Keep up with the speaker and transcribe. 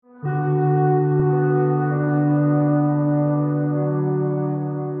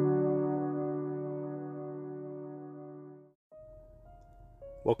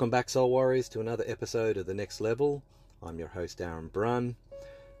Welcome back, Soul Warriors, to another episode of The Next Level. I'm your host, Aaron Brunn.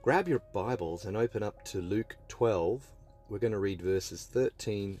 Grab your Bibles and open up to Luke 12. We're going to read verses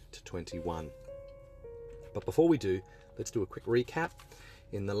 13 to 21. But before we do, let's do a quick recap.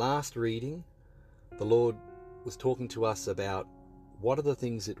 In the last reading, the Lord was talking to us about what are the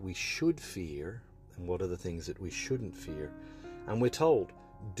things that we should fear and what are the things that we shouldn't fear. And we're told,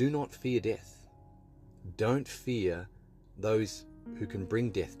 do not fear death. Don't fear those who can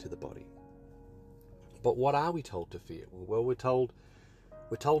bring death to the body. But what are we told to fear? Well, we're told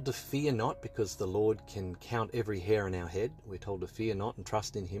to fear not, because the Lord can count every hair on our head. We're told to fear not and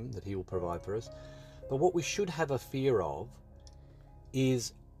trust in Him that He will provide for us. But what we should have a fear of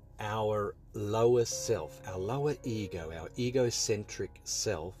is our lower self, our lower ego, our ego-centric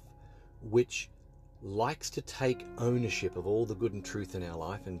self, which likes to take ownership of all the good and truth in our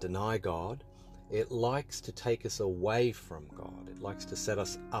life and deny God. It likes to take us away from God. It likes to set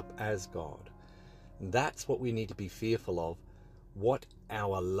us up as God. And that's what we need to be fearful of, what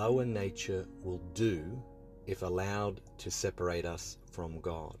our lower nature will do if allowed to separate us from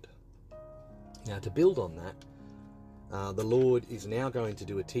God. Now, to build on that, the Lord is now going to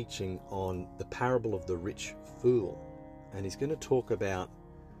do a teaching on the parable of the rich fool. And He's going to talk about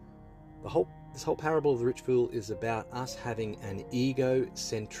this whole parable of the rich fool is about us having an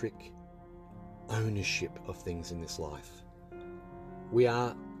ego-centric ownership of things in this life. We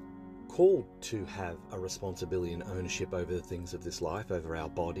are called to have a responsibility and ownership over the things of this life, over our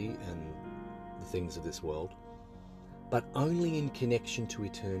body and the things of this world, but only in connection to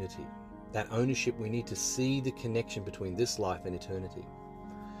eternity. That ownership, we need to see the connection between this life and eternity.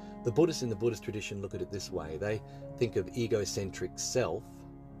 The Buddhists in the Buddhist tradition look at it this way. They think of egocentric self,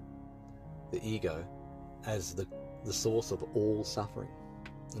 the ego, as the source of all suffering.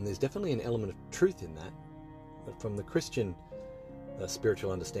 And there's definitely an element of truth in that. But from the Christian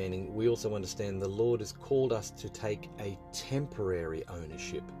spiritual understanding, we also understand the Lord has called us to take a temporary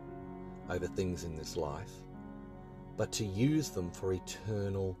ownership over things in this life, but to use them for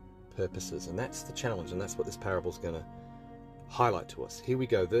eternal purposes. And that's the challenge, and that's what this parable is going to highlight to us. Here we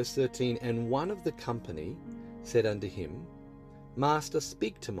go, verse 13. And one of the company said unto him, Master,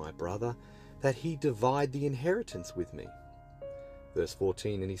 speak to my brother, that he divide the inheritance with me. Verse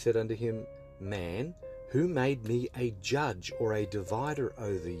 14, and he said unto him, Man, who made me a judge or a divider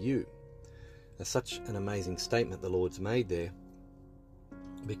over you? Now, such an amazing statement the Lord's made there,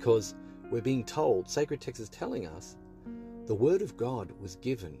 because we're being told, sacred text is telling us, the word of God was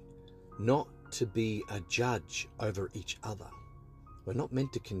given not to be a judge over each other. We're not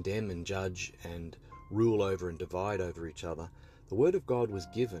meant to condemn and judge and rule over and divide over each other. The word of God was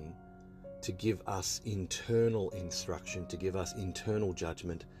given to give us internal instruction, to give us internal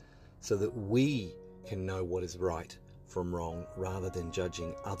judgment, so that we can know what is right from wrong rather than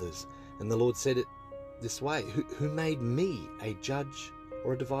judging others. And the Lord said it this way, who made me a judge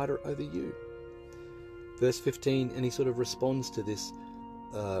or a divider over you? Verse 15, and he sort of responds to this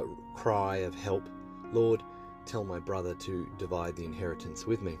cry of help. Lord, tell my brother to divide the inheritance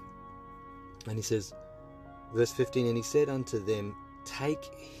with me. And he says, verse 15, and he said unto them, Take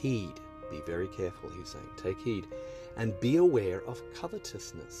heed. Be very careful, he's saying, take heed, and be aware of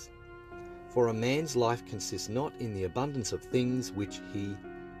covetousness. For a man's life consists not in the abundance of things which he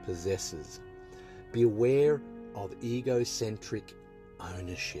possesses. Be aware of egocentric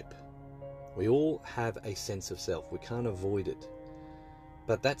ownership. We all have a sense of self. We can't avoid it.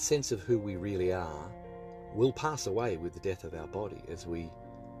 But that sense of who we really are will pass away with the death of our body as we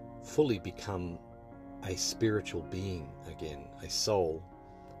fully become a spiritual being again, a soul,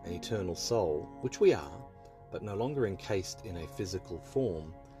 an eternal soul, which we are, but no longer encased in a physical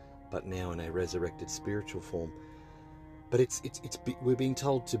form, but now in a resurrected spiritual form. But we're being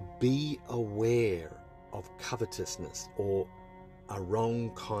told to be aware of covetousness, or a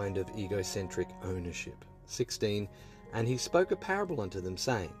wrong kind of egocentric ownership. 16, and he spoke a parable unto them,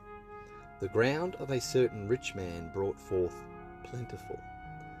 saying, The ground of a certain rich man brought forth plentiful.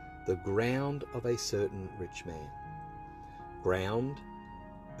 The ground of a certain rich man. Ground,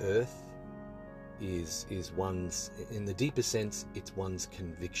 earth, is one's, in the deeper sense, it's one's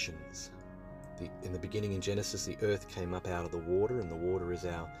convictions. In the beginning in Genesis, the earth came up out of the water, and the water is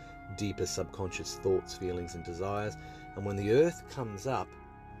our deeper subconscious thoughts, feelings and desires. And when the earth comes up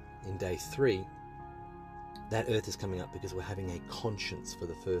in day 3, that earth is coming up because we're having a conscience for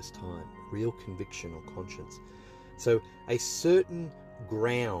the first time, real conviction or conscience. So a certain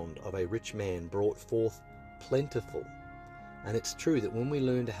ground of a rich man brought forth plentiful. And it's true that when we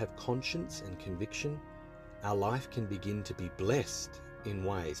learn to have conscience and conviction, our life can begin to be blessed in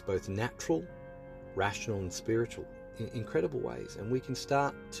ways both natural, rational and spiritual. in incredible ways. And we can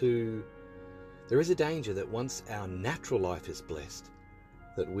start to... There is a danger that once our natural life is blessed,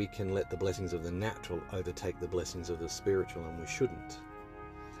 that we can let the blessings of the natural overtake the blessings of the spiritual, and we shouldn't.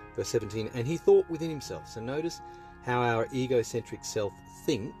 Verse 17, and he thought within himself. So notice how our egocentric self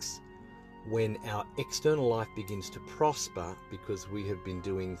thinks when our external life begins to prosper because we have been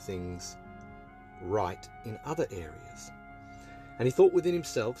doing things right in other areas. And he thought within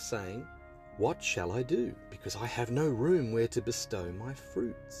himself, saying, what shall I do? Because I have no room where to bestow my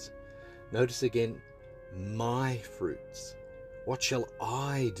fruits. Notice again, my fruits. What shall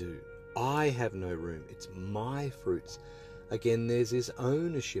I do? I have no room. It's my fruits. Again, there's this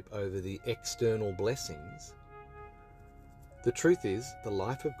ownership over the external blessings. The truth is, the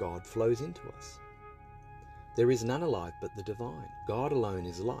life of God flows into us. There is none alive but the divine. God alone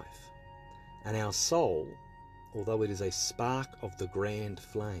is life. And our soul, although it is a spark of the grand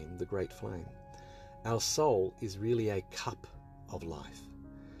flame, the great flame, our soul is really a cup of life.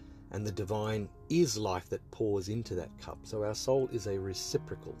 And the divine is life that pours into that cup. So our soul is a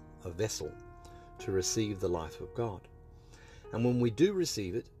reciprocal, a vessel to receive the life of God. And when we do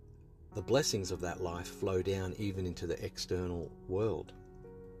receive it, the blessings of that life flow down even into the external world.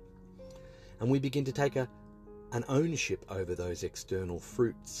 And we begin to take an ownership over those external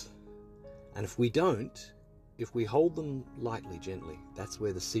fruits. And if we don't, if we hold them lightly, gently, that's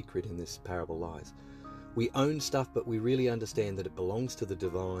where the secret in this parable lies. We own stuff, but we really understand that it belongs to the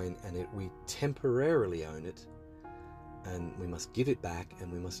divine, and we temporarily own it, and we must give it back, and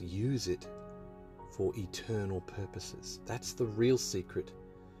we must use it for eternal purposes. That's the real secret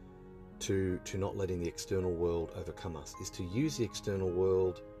to not letting the external world overcome us, is to use the external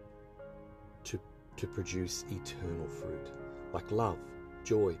world to produce eternal fruit, like love,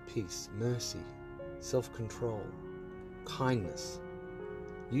 joy, peace, mercy, self-control, kindness.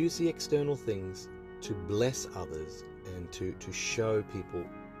 Use the external things to bless others and to show people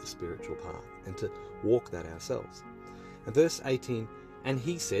the spiritual path and to walk that ourselves. And verse 18, and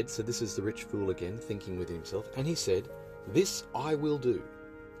he said, so this is the rich fool again, thinking with himself, and he said, this I will do.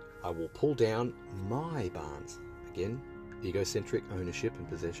 I will pull down my barns. Again, egocentric ownership and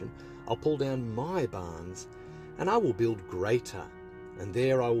possession. I'll pull down my barns, and I will build greater, and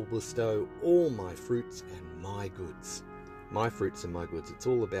there I will bestow all my fruits and my goods. My fruits and my goods. It's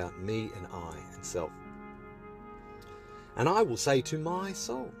all about me and I and self. And I will say to my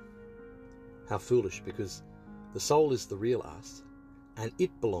soul, how foolish, because the soul is the real us, and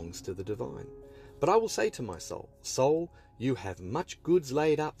it belongs to the divine. But I will say to my soul, soul, you have much goods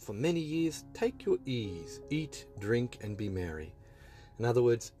laid up for many years. Take your ease, eat, drink, and be merry. In other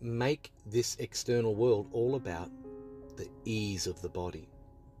words, make this external world all about the ease of the body,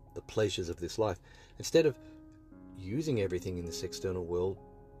 the pleasures of this life, instead of using everything in this external world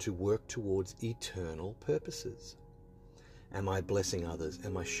to work towards eternal purposes. Am I blessing others?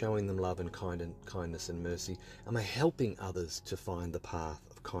 Am I showing them love and kindness and mercy? Am I helping others to find the path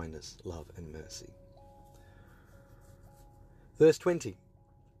of kindness, love and mercy? Verse 20,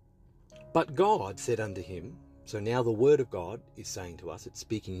 but God said unto him, so now the word of God is saying to us, it's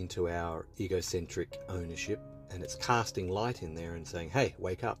speaking into our egocentric ownership, and it's casting light in there and saying, hey,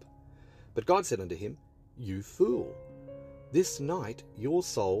 wake up. But God said unto him, you fool, this night your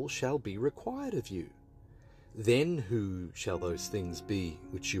soul shall be required of you. Then who shall those things be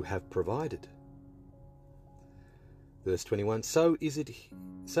which you have provided? Verse 21, so is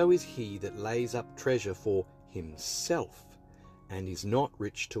he that lays up treasure for himself and is not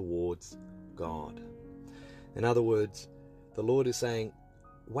rich towards God. In other words, the Lord is saying,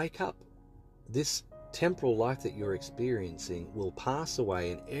 wake up. This temporal life that you're experiencing will pass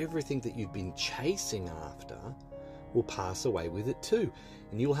away, and everything that you've been chasing after will pass away with it too.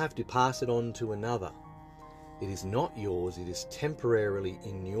 And you'll have to pass it on to another. It is not yours, it is temporarily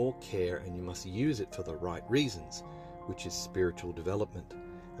in your care, and you must use it for the right reasons, which is spiritual development.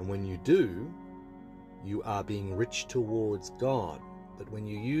 And when you do, you are being rich towards God. But when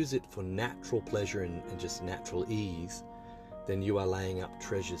you use it for natural pleasure and just natural ease, then you are laying up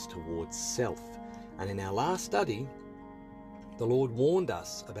treasures towards self. And in our last study, the Lord warned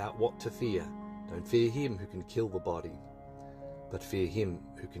us about what to fear. Don't fear him who can kill the body, but fear him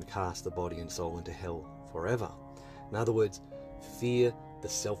who can cast the body and soul into hell forever. In other words, fear the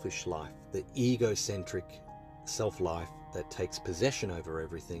selfish life, the egocentric self-life that takes possession over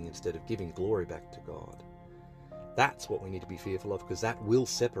everything instead of giving glory back to God. That's what we need to be fearful of, because that will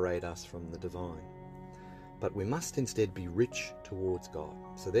separate us from the divine. But we must instead be rich towards God.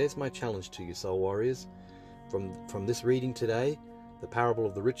 So there's my challenge to you, soul warriors. From this reading today, the parable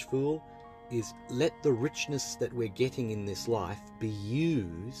of the rich fool, is let the richness that we're getting in this life be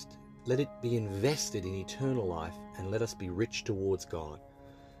used let it be invested in eternal life, and let us be rich towards God.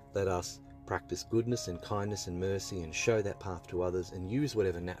 Let us practice goodness and kindness and mercy and show that path to others, and use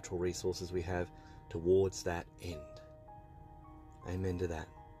whatever natural resources we have towards that end. Amen to that.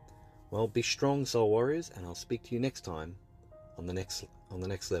 Well, be strong, soul warriors, and I'll speak to you next time on the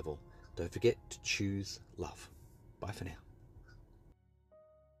next level. Don't forget to choose love. Bye for now.